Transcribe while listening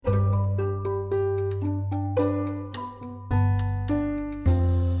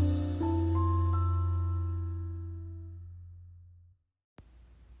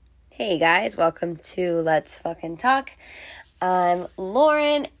Hey guys, welcome to Let's Fucking Talk. I'm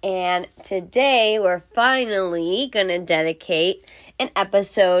Lauren, and today we're finally gonna dedicate an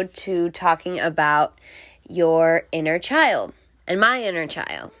episode to talking about your inner child and my inner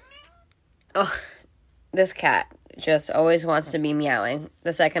child. Oh, this cat just always wants to be meowing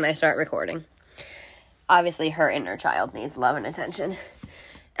the second I start recording. Obviously, her inner child needs love and attention.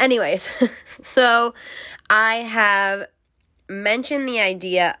 Anyways, so I have mentioned the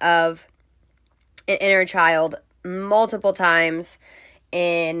idea of an inner child multiple times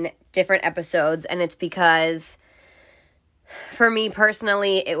in different episodes, and it's because for me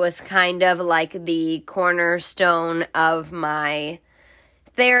personally, it was kind of like the cornerstone of my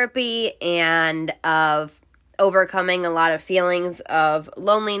therapy and of overcoming a lot of feelings of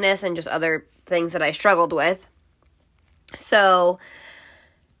loneliness and just other things that I struggled with. So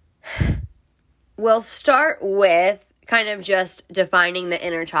we'll start with kind of just defining the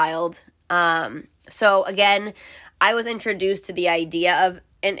inner child. So again, I was introduced to the idea of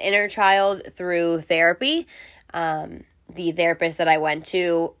an inner child through therapy. The therapist that I went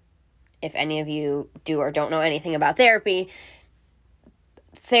to, if any of you do or don't know anything about therapy,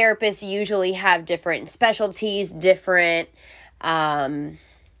 therapists usually have different specialties, different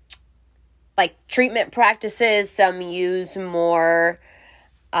treatment practices. Some use more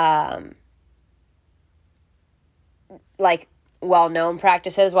well-known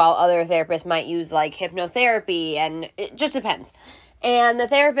practices, while other therapists might use hypnotherapy, and it just depends. And the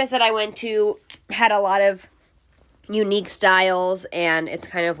therapist that I went to had a lot of unique styles, and it's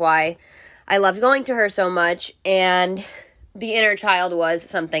kind of why I loved going to her so much. And the inner child was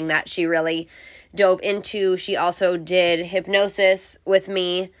something that she really dove into. She also did hypnosis with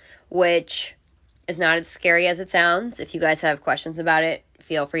me, which is not as scary as it sounds. If you guys have questions about it,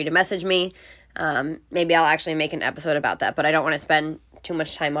 feel free to message me. Maybe I'll actually make an episode about that, but I don't want to spend too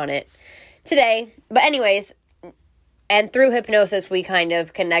much time on it today. But anyways, and through hypnosis, we kind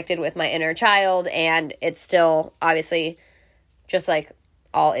of connected with my inner child, and it's still, obviously, just like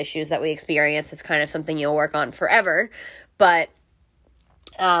all issues that we experience, it's kind of something you'll work on forever. But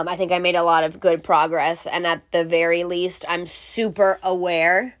I think I made a lot of good progress, and at the very least, I'm super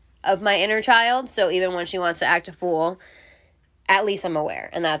aware of my inner child. So even when she wants to act a fool, at least I'm aware,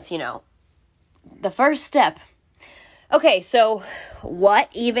 and that's, the first step. Okay, so what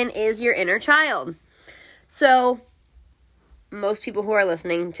even is your inner child? So most people who are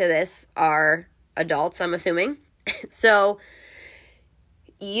listening to this are adults, I'm assuming. So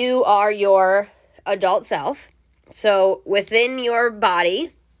you are your adult self. So within your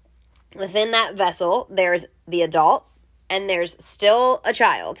body, within that vessel, there's the adult and there's still a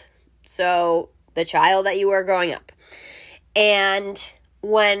child. So the child that you were growing up. And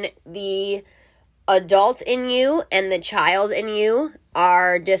when the adult in you and the child in you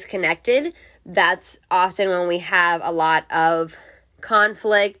are disconnected, that's often when we have a lot of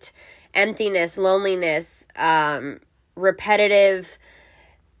conflict, emptiness, loneliness, repetitive,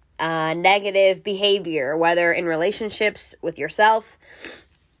 negative behavior, whether in relationships with yourself.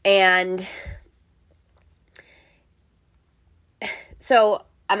 And so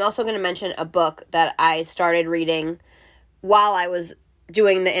I'm also going to mention a book that I started reading while I was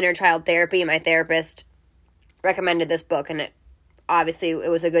doing the inner child therapy. My therapist recommended this book, and it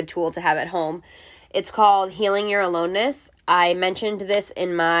was a good tool to have at home. It's called Healing Your Aloneness. I mentioned this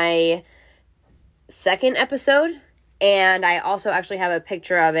in my second episode, and I also actually have a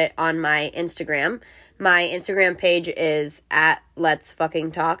picture of it on my Instagram. My Instagram page is at Let's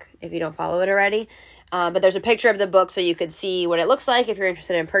Fucking Talk, if you don't follow it already. But there's a picture of the book so you could see what it looks like if you're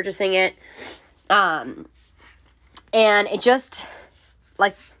interested in purchasing it. And it just,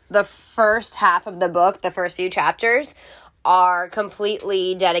 the first half of the book, the first few chapters, are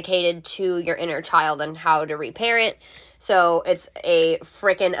completely dedicated to your inner child and how to reparent. So it's a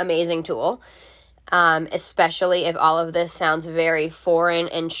freaking amazing tool, especially if all of this sounds very foreign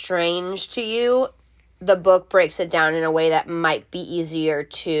and strange to you. The book breaks it down in a way that might be easier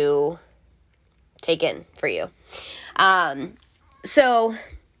to take in for you. So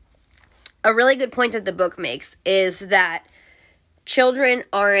a really good point that the book makes is that children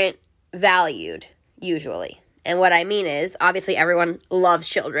aren't valued, usually. And what I mean is, obviously everyone loves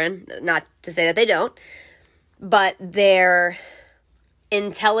children, not to say that they don't, but their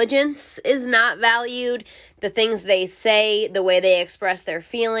intelligence is not valued. The things they say, the way they express their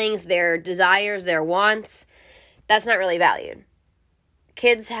feelings, their desires, their wants, that's not really valued.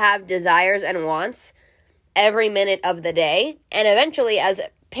 Kids have desires and wants every minute of the day, and eventually as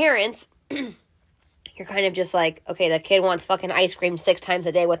parents, you're kind of just like, okay, the kid wants fucking ice cream 6 times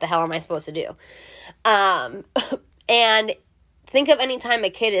a day. What the hell am I supposed to do? And think of any time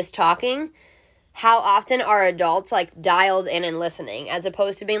a kid is talking, how often are adults, like, dialed in and listening, as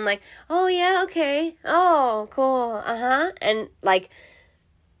opposed to being like, oh, yeah, okay, oh, cool, uh-huh, and, like,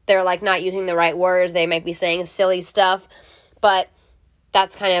 they're, like, not using the right words, they might be saying silly stuff, but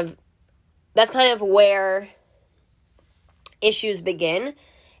that's kind of where issues begin.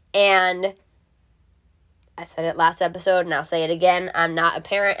 And I said it last episode, and I'll say it again, I'm not a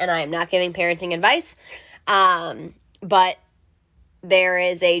parent, and I am not giving parenting advice, but there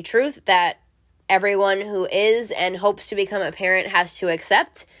is a truth that everyone who is and hopes to become a parent has to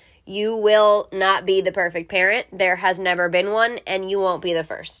accept. You will not be the perfect parent. There has never been one, and you won't be the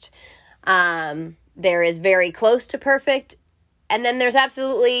first. There is very close to perfect, and then there's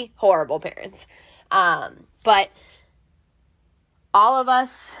absolutely horrible parents. But all of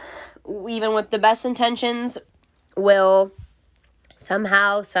us, even with the best intentions, will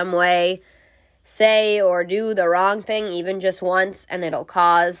somehow, some way, say or do the wrong thing even just once, and it'll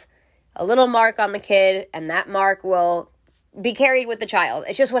cause a little mark on the kid, and that mark will be carried with the child.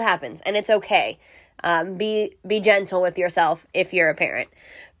 It's just what happens, and it's okay. Be gentle with yourself if you're a parent.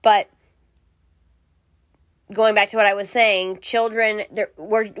 But going back to what I was saying, children,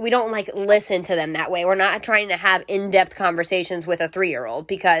 we don't, like, listen to them that way. We're not trying to have in-depth conversations with a 3-year-old,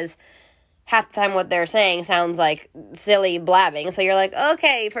 because half the time what they're saying sounds like silly blabbing. So you're like,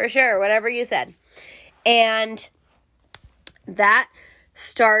 okay, for sure, whatever you said. And that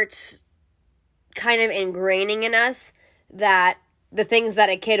starts kind of ingraining in us that the things that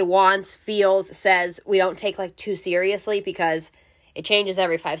a kid wants, feels, says, we don't take, like, too seriously, because it changes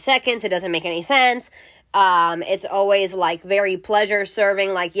every 5 seconds. It doesn't make any sense. It's always, like, very pleasure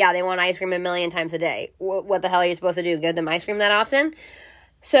serving. Like, yeah, they want ice cream a million times a day. What the hell are you supposed to do? Give them ice cream that often?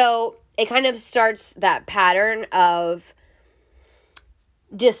 So it kind of starts that pattern of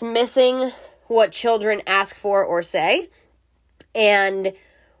dismissing what children ask for or say. And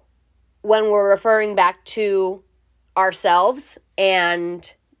when we're referring back to ourselves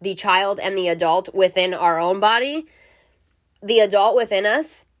and the child and the adult within our own body, the adult within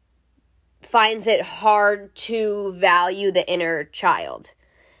us finds it hard to value the inner child.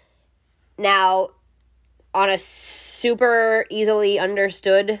 Now, on a super easily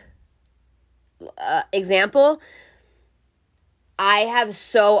understood example, I have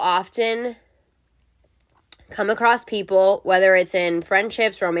so often come across people, whether it's in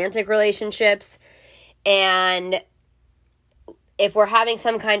friendships, romantic relationships, and if we're having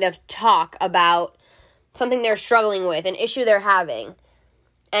some kind of talk about something they're struggling with, an issue they're having,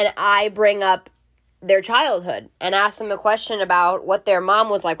 and I bring up their childhood and ask them a question about what their mom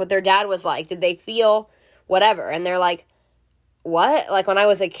was like, what their dad was like, did they feel whatever, and they're like, what? Like, when I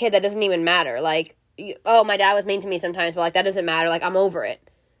was a kid, that doesn't even matter. Like, oh, my dad was mean to me sometimes, but, like, that doesn't matter. Like, I'm over it.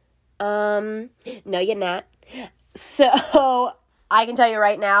 No, you're not. So, I can tell you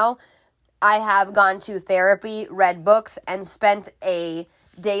right now, I have gone to therapy, read books, and spent a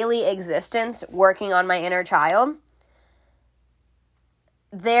daily existence working on my inner child.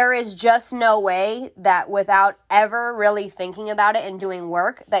 There is just no way that without ever really thinking about it and doing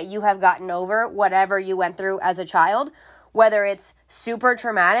work that you have gotten over whatever you went through as a child, whether it's super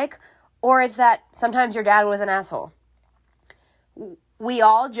traumatic or it's that sometimes your dad was an asshole. We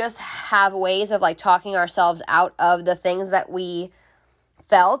all just have ways of, like, talking ourselves out of the things that we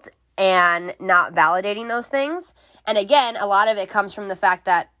felt and not validating those things. And again, a lot of it comes from the fact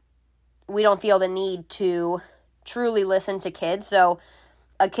that we don't feel the need to truly listen to kids. So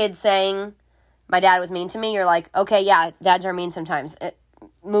a kid saying, my dad was mean to me, you're like, okay, yeah, dads are mean sometimes.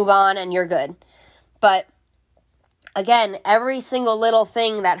 Move on and you're good. But again, every single little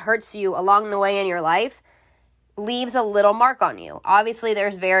thing that hurts you along the way in your life leaves a little mark on you. Obviously,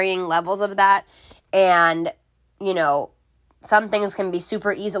 there's varying levels of that. And, you know, some things can be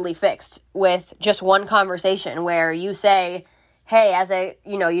super easily fixed with just one conversation where you say, hey,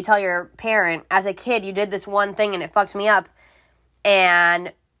 you tell your parent, as a kid, you did this one thing and it fucked me up.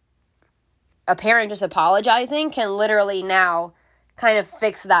 And a parent just apologizing can literally now kind of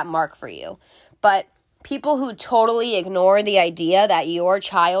fix that mark for you. But people who totally ignore the idea that your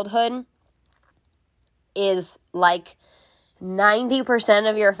childhood is like 90%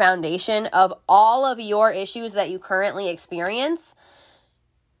 of your foundation of all of your issues that you currently experience,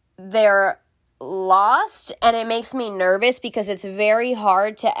 they're lost, and it makes me nervous because it's very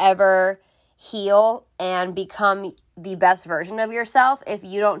hard to ever heal and become the best version of yourself if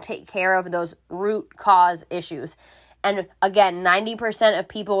you don't take care of those root cause issues. And again, 90% of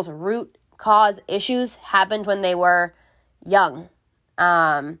people's root cause issues happened when they were young,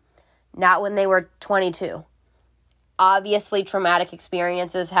 not when they were 22. obviously traumatic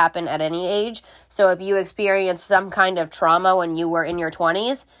experiences happen at any age. So if you experienced some kind of trauma when you were in your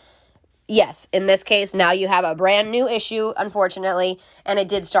 20s, yes, in this case, now you have a brand new issue, unfortunately, and it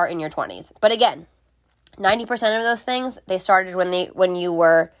did start in your 20s. But again, 90% of those things, they started when you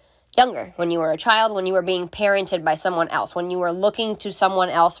were younger, when you were a child, when you were being parented by someone else, when you were looking to someone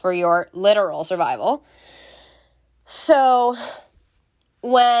else for your literal survival. So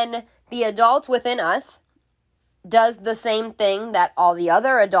when the adult within us does the same thing that all the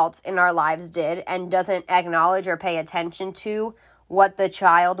other adults in our lives did and doesn't acknowledge or pay attention to what the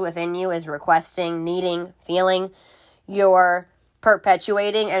child within you is requesting, needing, feeling, you're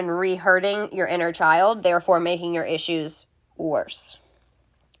perpetuating and re-hurting your inner child, therefore making your issues worse.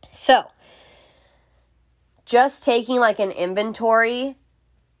 So, just taking like an inventory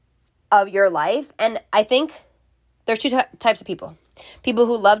of your life, and I think there's two types of people. People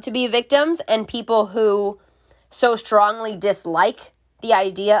who love to be victims and people who so strongly dislike the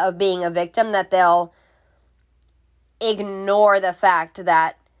idea of being a victim that they'll ignore the fact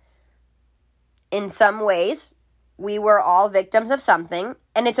that in some ways we were all victims of something,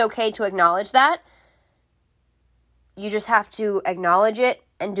 and it's okay to acknowledge that. You just have to acknowledge it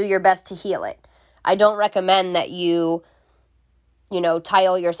and do your best to heal it. I don't recommend that you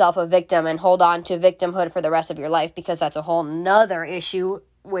title yourself a victim and hold on to victimhood for the rest of your life, because that's a whole nother issue,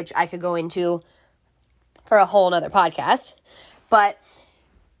 which I could go into for a whole nother podcast. But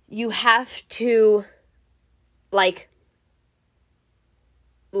you have to,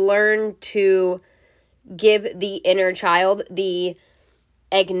 learn to give the inner child the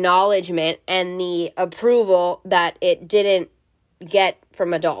acknowledgement and the approval that it didn't get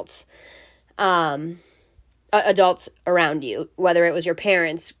from adults. Adults around you, whether it was your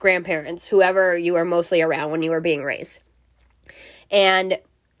parents, grandparents, whoever you were mostly around when you were being raised. And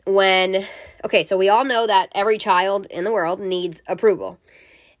so we all know that every child in the world needs approval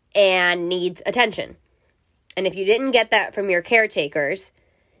and needs attention. And if you didn't get that from your caretakers,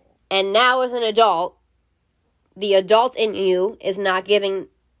 and now as an adult, the adult in you is not giving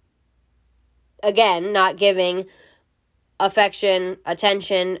affection,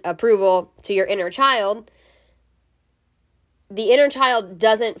 attention, approval to your inner child, the inner child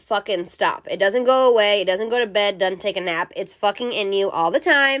doesn't fucking stop. It doesn't go away. It doesn't go to bed, doesn't take a nap. It's fucking in you all the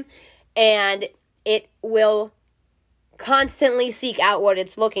time, and it will constantly seek out what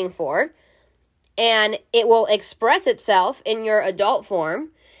it's looking for, and it will express itself in your adult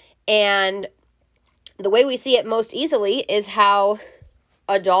form. And the way we see it most easily is how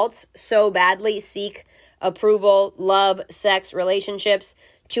adults so badly seek approval, love, sex, relationships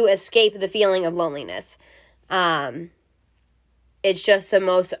to escape the feeling of loneliness. It's just the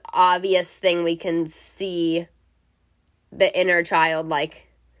most obvious thing we can see the inner child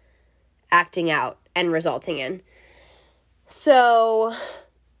acting out and resulting in. So,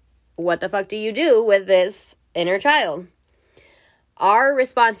 what the fuck do you do with this inner child? Our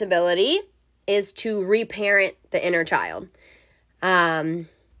responsibility is to reparent the inner child. The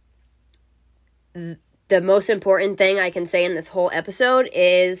most important thing I can say in this whole episode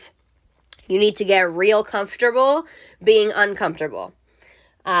is you need to get real comfortable being uncomfortable.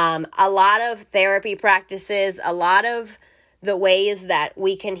 A lot of therapy practices, a lot of the ways that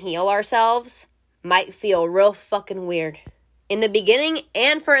we can heal ourselves might feel real fucking weird in the beginning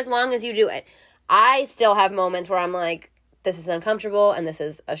and for as long as you do it. I still have moments where I'm like, this is uncomfortable and this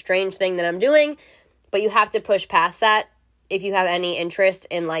is a strange thing that I'm doing, but you have to push past that if you have any interest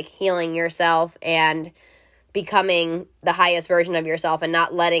in healing yourself and becoming the highest version of yourself and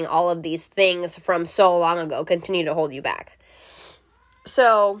not letting all of these things from so long ago continue to hold you back.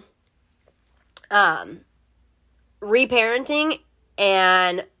 So, reparenting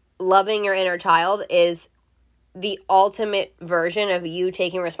and loving your inner child is the ultimate version of you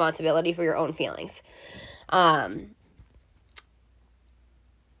taking responsibility for your own feelings.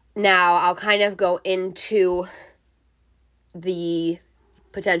 Now, I'll kind of go into the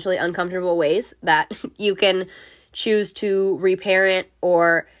potentially uncomfortable ways that you can choose to reparent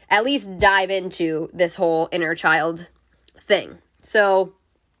or at least dive into this whole inner child thing. So,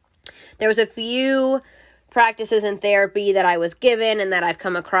 there was a few practices in therapy that I was given and that I've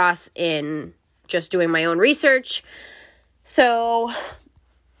come across in just doing my own research. So,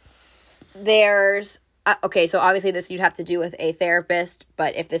 there's so obviously this you'd have to do with a therapist,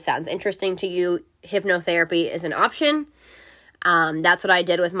 but if this sounds interesting to you, hypnotherapy is an option. That's what I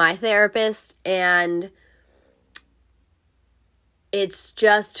did with my therapist, and it's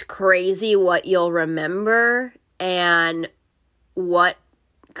just crazy what you'll remember and what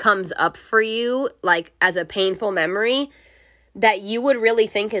comes up for you, as a painful memory that you would really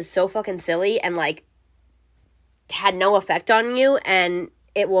think is so fucking silly and, had no effect on you, and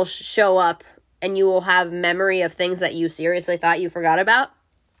it will show up and you will have memory of things that you seriously thought you forgot about.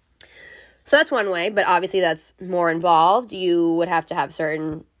 So that's one way, but obviously that's more involved. You would have to have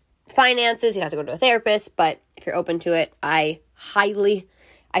certain finances. You have to go to a therapist, but if you're open to it, I feel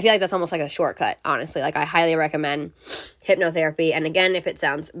like that's almost like a shortcut, honestly. Like, I highly recommend hypnotherapy. And again, if it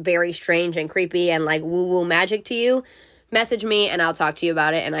sounds very strange and creepy and like woo-woo magic to you, message me and I'll talk to you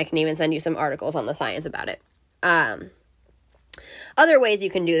about it, and I can even send you some articles on the science about it. Other ways you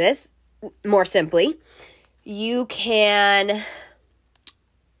can do this, more simply, you can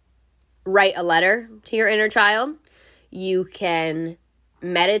write a letter to your inner child. You can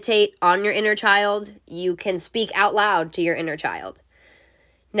meditate on your inner child. You can speak out loud to your inner child.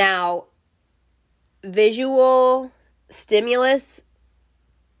 Now, visual stimulus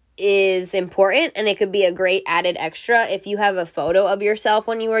is important, and it could be a great added extra. If you have a photo of yourself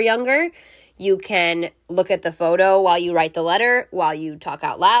when you were younger, you can look at the photo while you write the letter, while you talk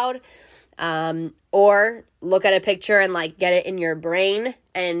out loud, or look at a picture and like get it in your brain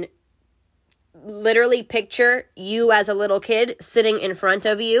and literally picture you as a little kid sitting in front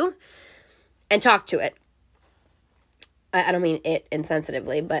of you and talk to it. I don't mean it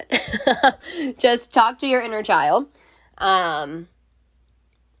insensitively, but just talk to your inner child. And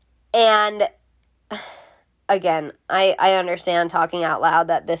again, I understand talking out loud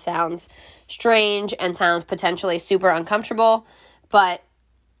that this sounds strange and sounds potentially super uncomfortable, but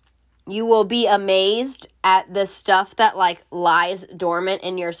you will be amazed at the stuff that like lies dormant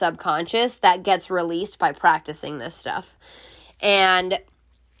in your subconscious that gets released by practicing this stuff. And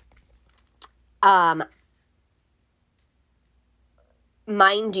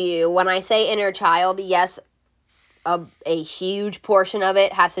mind you, when I say inner child, yes, a huge portion of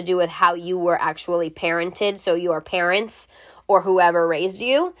it has to do with how you were actually parented. So your parents or whoever raised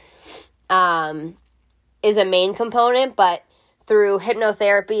you is a main component, but through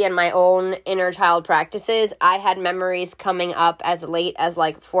hypnotherapy and my own inner child practices, I had memories coming up as late as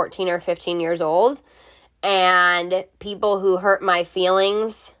like 14 or 15 years old, and people who hurt my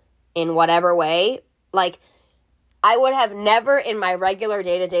feelings in whatever way, like I would have never in my regular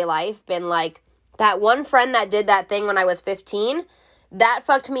day-to-day life been like, that one friend that did that thing when I was 15, that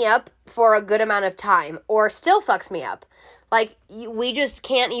fucked me up for a good amount of time, or still fucks me up. Like, we just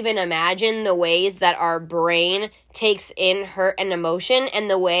can't even imagine the ways that our brain takes in hurt and emotion and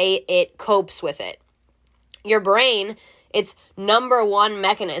the way it copes with it. Your brain, its number one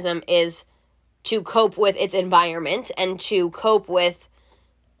mechanism is to cope with its environment and to cope with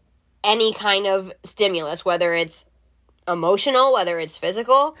any kind of stimulus, whether it's emotional, whether it's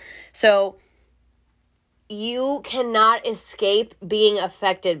physical. So you cannot escape being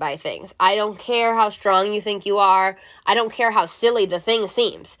affected by things. I don't care how strong you think you are. I don't care how silly the thing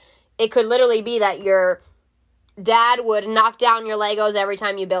seems. It could literally be that your dad would knock down your Legos every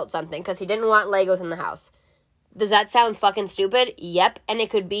time you built something because he didn't want Legos in the house. Does that sound fucking stupid? Yep. And it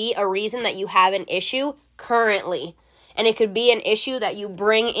could be a reason that you have an issue currently. And it could be an issue that you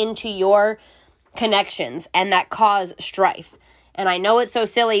bring into your connections and that cause strife. And I know it's so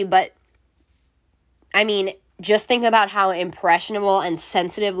silly, but I mean, just think about how impressionable and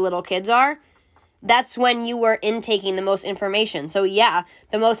sensitive little kids are. That's when you were intaking the most information. So yeah,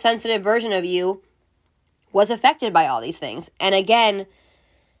 the most sensitive version of you was affected by all these things. And again,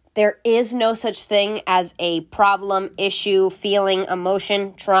 there is no such thing as a problem, issue, feeling,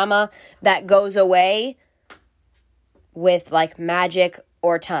 emotion, trauma that goes away with like magic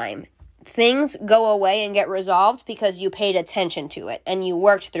or time. Things go away and get resolved because you paid attention to it and you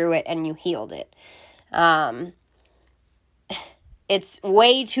worked through it and you healed it. It's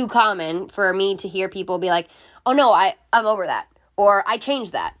way too common for me to hear people be like, oh no, I'm over that, or I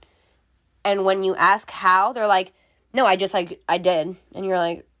changed that. And when you ask how, they're like, no, I did. And you're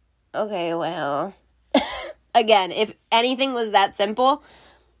like, okay, well, again, if anything was that simple,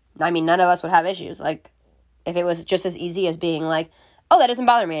 I mean, none of us would have issues. Like, if it was just as easy as being like, oh, that doesn't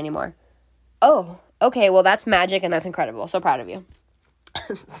bother me anymore. Oh, okay, well, that's magic and that's incredible. So proud of you.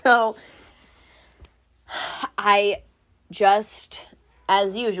 So I just,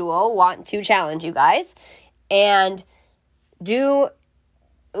 as usual, want to challenge you guys and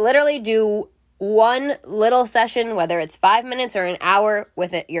literally do one little session, whether it's 5 minutes or an hour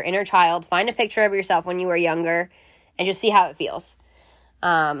with your inner child. Find a picture of yourself when you were younger and just see how it feels.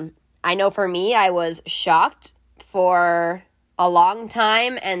 I know for me, I was shocked for a long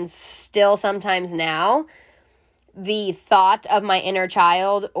time and still sometimes now. The thought of my inner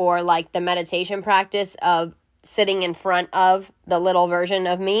child or like the meditation practice of sitting in front of the little version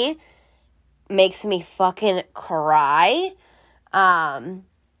of me makes me fucking cry.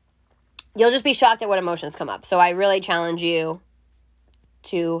 you'll just be shocked at what emotions come up. So I really challenge you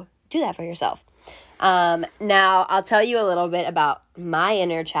to do that for yourself. Now, I'll tell you a little bit about my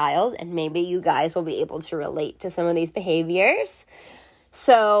inner child, and maybe you guys will be able to relate to some of these behaviors.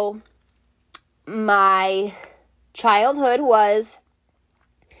 So, my childhood was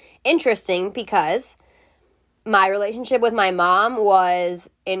interesting because my relationship with my mom was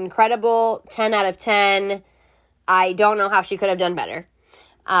incredible, 10 out of 10. I don't know how she could have done better.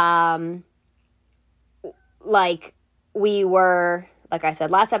 We were, like I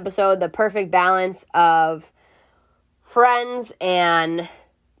said last episode, the perfect balance of friends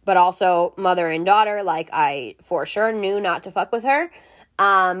but also mother and daughter. Like, I for sure knew not to fuck with her.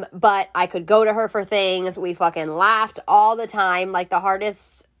 But I could go to her for things. We fucking laughed all the time. Like, the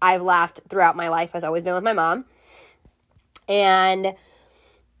hardest I've laughed throughout my life has always been with my mom. And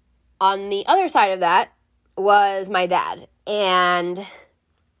on the other side of that was my dad. And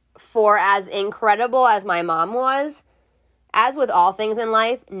for as incredible as my mom was, as with all things in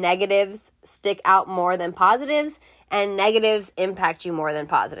life, negatives stick out more than positives, and negatives impact you more than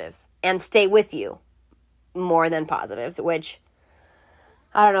positives and stay with you more than positives, which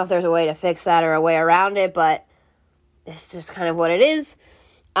I don't know if there's a way to fix that or a way around it, but it's just kind of what it is.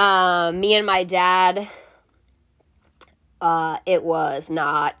 Me and my dad, it was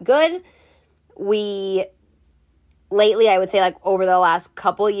not good. Lately, I would say, like, over the last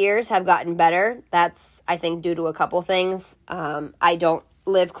couple years have gotten better. That's, I think, due to a couple things. I don't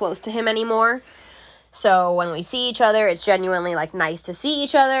live close to him anymore. So when we see each other, it's genuinely, like, nice to see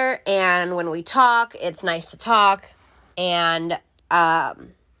each other. And when we talk, it's nice to talk. And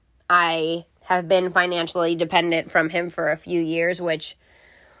I have been financially dependent from him for a few years, which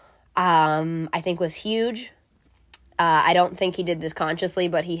I think was huge. I don't think he did this consciously,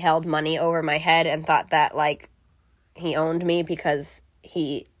 but he held money over my head and thought that, like, he owned me because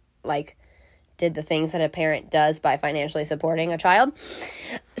he, like, did the things that a parent does by financially supporting a child.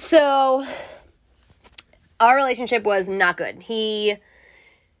 So our relationship was not good. Okay,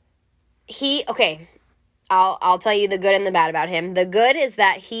 I'll tell you the good and the bad about him. The good is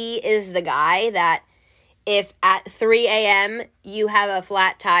that he is the guy that if at 3 a.m. you have a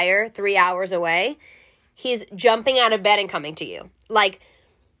flat tire 3 hours away, he's jumping out of bed and coming to you. Like,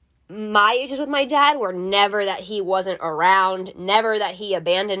 my issues with my dad were never that he wasn't around, never that he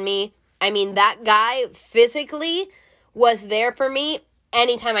abandoned me. I mean, that guy physically was there for me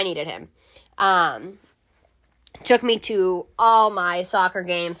anytime I needed him. Took me to all my soccer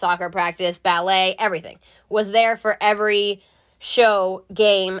games, soccer practice, ballet, everything. Was there for every show,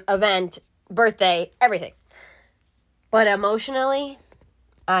 game, event, birthday, everything. But emotionally,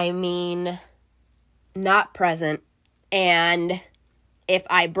 I mean, not present. And if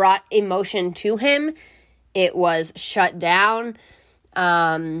I brought emotion to him, it was shut down.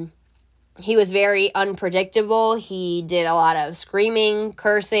 He was very unpredictable. He did a lot of screaming,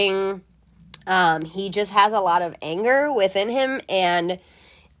 cursing. He just has a lot of anger within him, and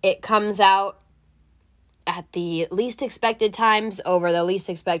it comes out at the least expected times over the least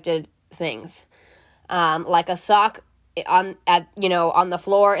expected things. Like a sock on the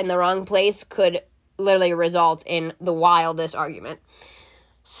floor in the wrong place could literally result in the wildest argument.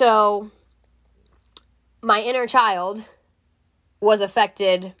 So my inner child was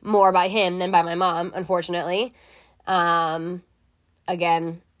affected more by him than by my mom, unfortunately. Again,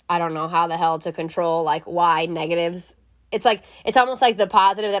 I don't know how the hell to control, like, why negatives. It's almost like the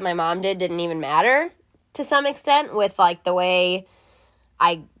positive that my mom didn't even matter to some extent with, like, the way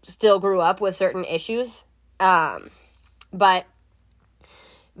I still grew up with certain issues. But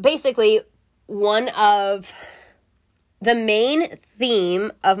basically, one of the main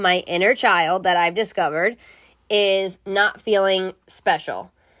theme of my inner child that I've discovered is not feeling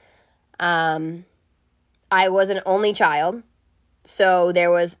special. I was an only child, so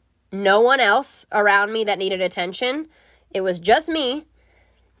there was no one else around me that needed attention. It was just me,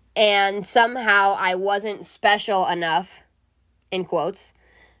 and somehow I wasn't special enough, in quotes,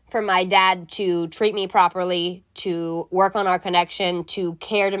 for my dad to treat me properly, to work on our connection, to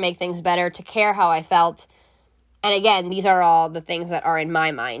care to make things better, to care how I felt. And again, these are all the things that are in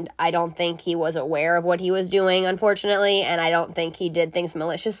my mind. I don't think he was aware of what he was doing, unfortunately, and I don't think he did things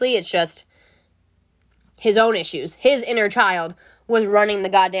maliciously. It's just his own issues. His inner child was running the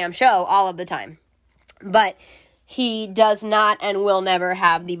goddamn show all of the time. But he does not and will never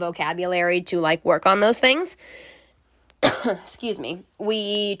have the vocabulary to, like, work on those things. Excuse me.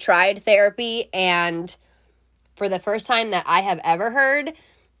 We tried therapy, and for the first time that I have ever heard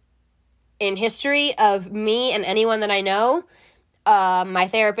in history of me and anyone that I know, my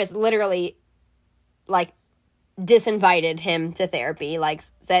therapist literally, like, disinvited him to therapy, like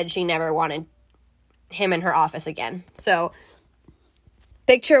said she never wanted him in her office again. So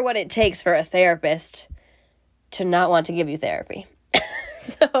picture what it takes for a therapist to not want to give you therapy.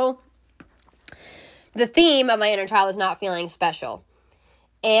 So the theme of my inner child is not feeling special.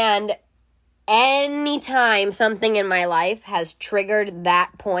 And anytime something in my life has triggered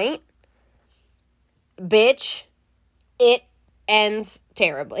that point, bitch, it ends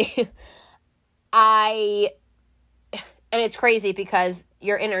terribly. And it's crazy because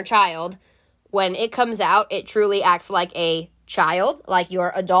your inner child, when it comes out, it truly acts like a child, like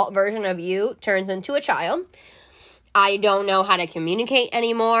your adult version of you turns into a child. I don't know how to communicate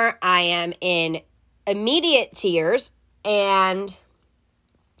anymore. I am in immediate tears, and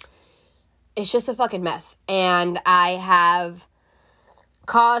it's just a fucking mess. And I have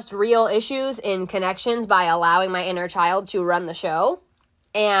caused real issues in connections by allowing my inner child to run the show.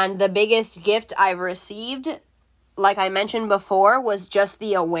 And the biggest gift I've received, like I mentioned before, was just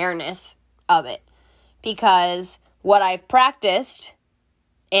the awareness of it. Because what I've practiced,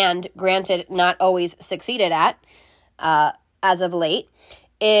 and granted not always succeeded at, as of late,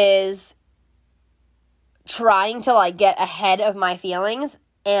 is trying to like get ahead of my feelings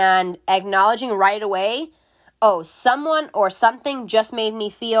and acknowledging right away, oh, someone or something just made me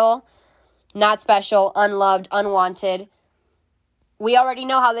feel not special, unloved, unwanted. We already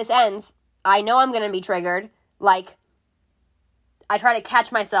know how this ends. I know I'm going to be triggered. Like, I try to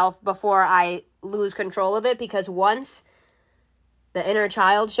catch myself before I lose control of it, because once the inner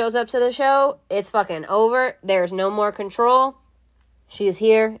child shows up to the show, it's fucking over. There's no more control. She's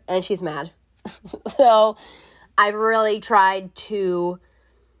here and she's mad. So I've really tried to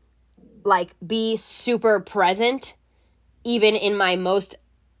like be super present, even in my most,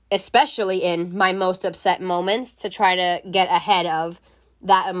 especially in my most upset moments, to try to get ahead of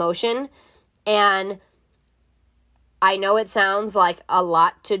that emotion. And I know it sounds like a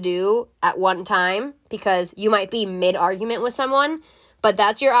lot to do at one time, because you might be mid-argument with someone, but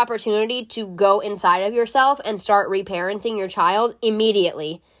that's your opportunity to go inside of yourself and start reparenting your child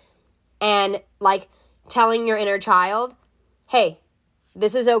immediately. And like telling your inner child, hey,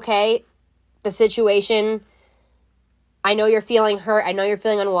 this is okay. The situation, I know you're feeling hurt. I know you're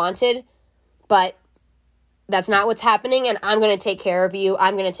feeling unwanted, but that's not what's happening, and I'm going to take care of you.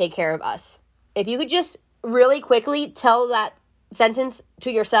 I'm going to take care of us. If you could just really quickly tell that sentence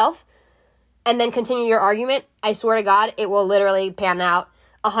to yourself and then continue your argument, I swear to God, it will literally pan out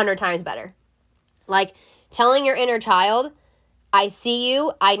 100 times better. Like telling your inner child, I see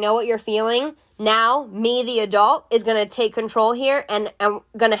you, I know what you're feeling. Now, me, the adult, is going to take control here, and I'm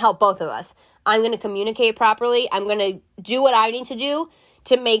going to help both of us. I'm going to communicate properly. I'm going to do what I need to do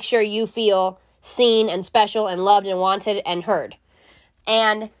to make sure you feel seen and special and loved and wanted and heard.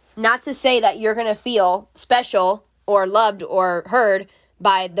 And not to say that you're going to feel special or loved or heard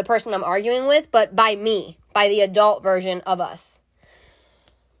by the person I'm arguing with, but by me, by the adult version of us.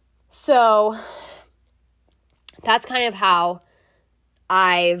 So that's kind of how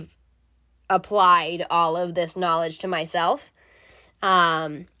I've applied all of this knowledge to myself.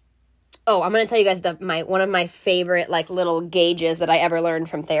 I'm going to tell you guys one of my favorite like little gauges that I ever learned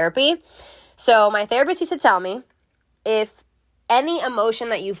from therapy. So my therapist used to tell me, if any emotion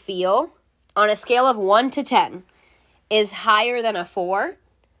that you feel on a scale of 1 to 10 is higher than a 4,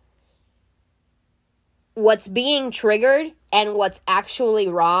 what's being triggered and what's actually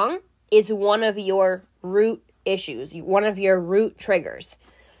wrong is one of your root issues, one of your root triggers.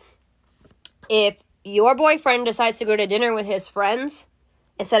 If your boyfriend decides to go to dinner with his friends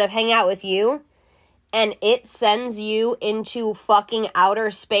instead of hang out with you, and it sends you into fucking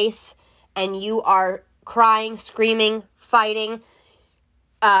outer space and you are crying, screaming, fighting,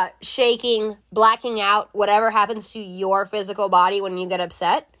 shaking, blacking out, whatever happens to your physical body when you get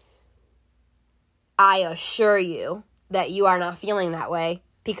upset, I assure you that you are not feeling that way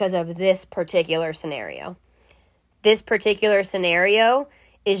because of this particular scenario. This particular scenario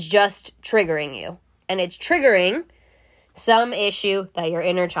is just triggering you. And it's triggering some issue that your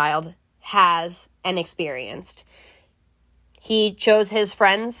inner child has and experienced. He chose his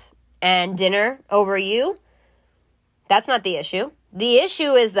friends and dinner over you. That's not the issue. The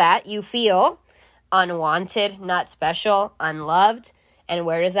issue is that you feel unwanted, not special, unloved. And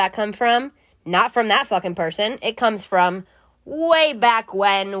where does that come from? Not from that fucking person. It comes from way back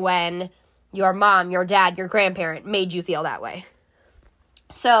when your mom, your dad, your grandparent made you feel that way.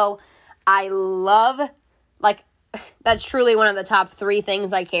 So I love, like, that's truly one of the top 3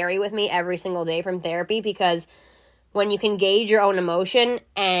 things I carry with me every single day from therapy, because when you can gauge your own emotion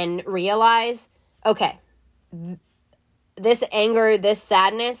and realize, okay, this anger, this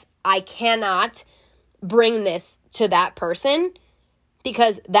sadness, I cannot bring this to that person,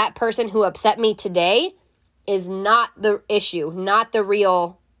 because that person who upset me today is not the issue, not the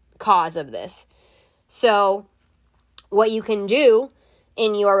real cause of this. So what you can do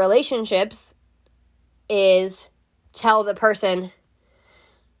in your relationships is tell the person,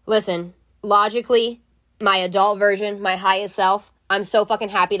 listen, logically, my adult version, my highest self, I'm so fucking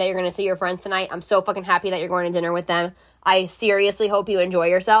happy that you're going to see your friends tonight. I'm so fucking happy that you're going to dinner with them. I seriously hope you enjoy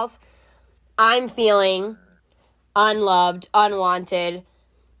yourself. I'm feeling unloved, unwanted.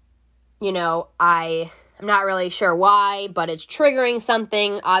 You know, I'm not really sure why, but it's triggering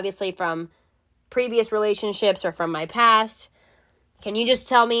something, obviously from previous relationships or from my past. Can you just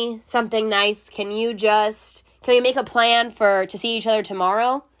tell me something nice? Can we make a plan to see each other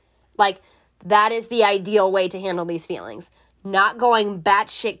tomorrow? Like, that is the ideal way to handle these feelings. Not going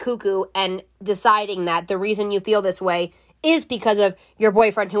batshit cuckoo and deciding that the reason you feel this way is because of your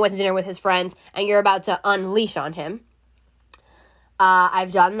boyfriend who went to dinner with his friends and you're about to unleash on him.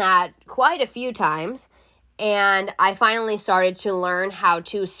 I've done that quite a few times, and I finally started to learn how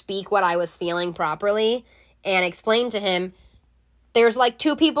to speak what I was feeling properly and explain to him, there's like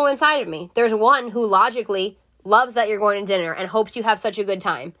two people inside of me. There's one who logically loves that you're going to dinner and hopes you have such a good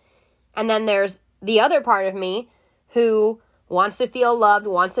time. And then there's the other part of me who wants to feel loved,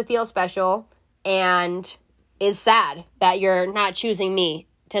 wants to feel special, and is sad that you're not choosing me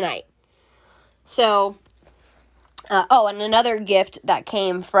tonight. So, and another gift that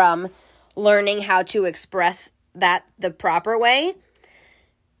came from learning how to express that the proper way.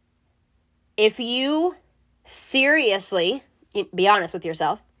 If you seriously, be honest with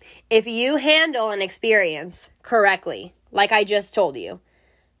yourself, if you handle an experience correctly, like I just told you,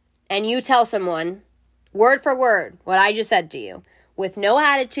 and you tell someone, word for word, what I just said to you, with no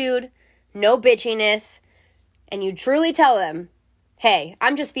attitude, no bitchiness, and you truly tell them, hey,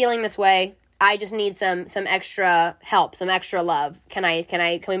 I'm just feeling this way. I just need some extra help, some extra love. Can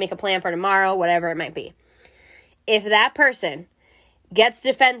we make a plan for tomorrow? Whatever it might be. If that person gets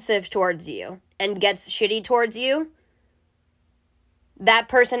defensive towards you and gets shitty towards you, that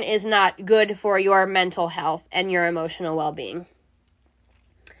person is not good for your mental health and your emotional well-being.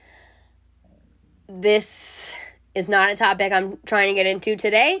 This is not a topic I'm trying to get into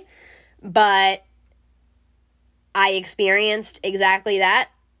today, but I experienced exactly that,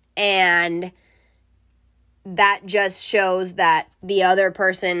 and that just shows that the other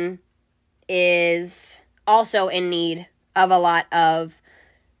person is also in need of a lot of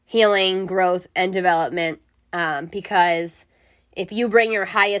healing, growth, and development, because if you bring your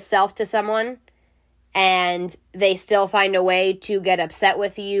highest self to someone and they still find a way to get upset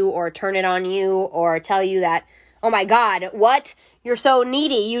with you or turn it on you or tell you that, oh my God, what? You're so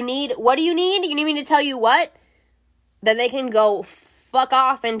needy. What do you need? You need me to tell you what? Then they can go fuck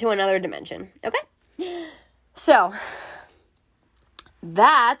off into another dimension. Okay? So,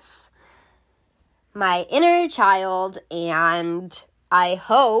 that's my inner child, and I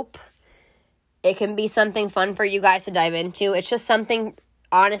hope it can be something fun for you guys to dive into. It's just something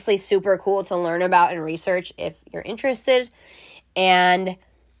honestly super cool to learn about and research if you're interested, and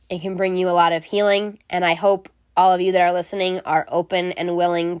it can bring you a lot of healing, and I hope all of you that are listening are open and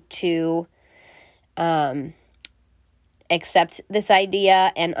willing to accept this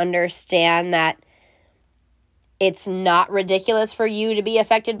idea and understand that it's not ridiculous for you to be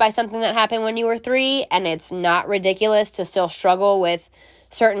affected by something that happened when you were 3, and it's not ridiculous to still struggle with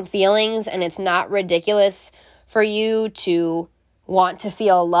certain feelings, and it's not ridiculous for you to want to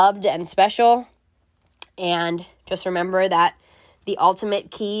feel loved and special. And just remember that the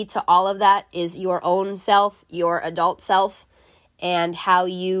ultimate key to all of that is your own self, your adult self, and how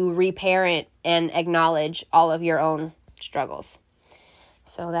you reparent and acknowledge all of your own struggles.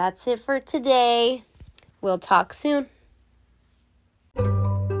 So that's it for today. We'll talk soon.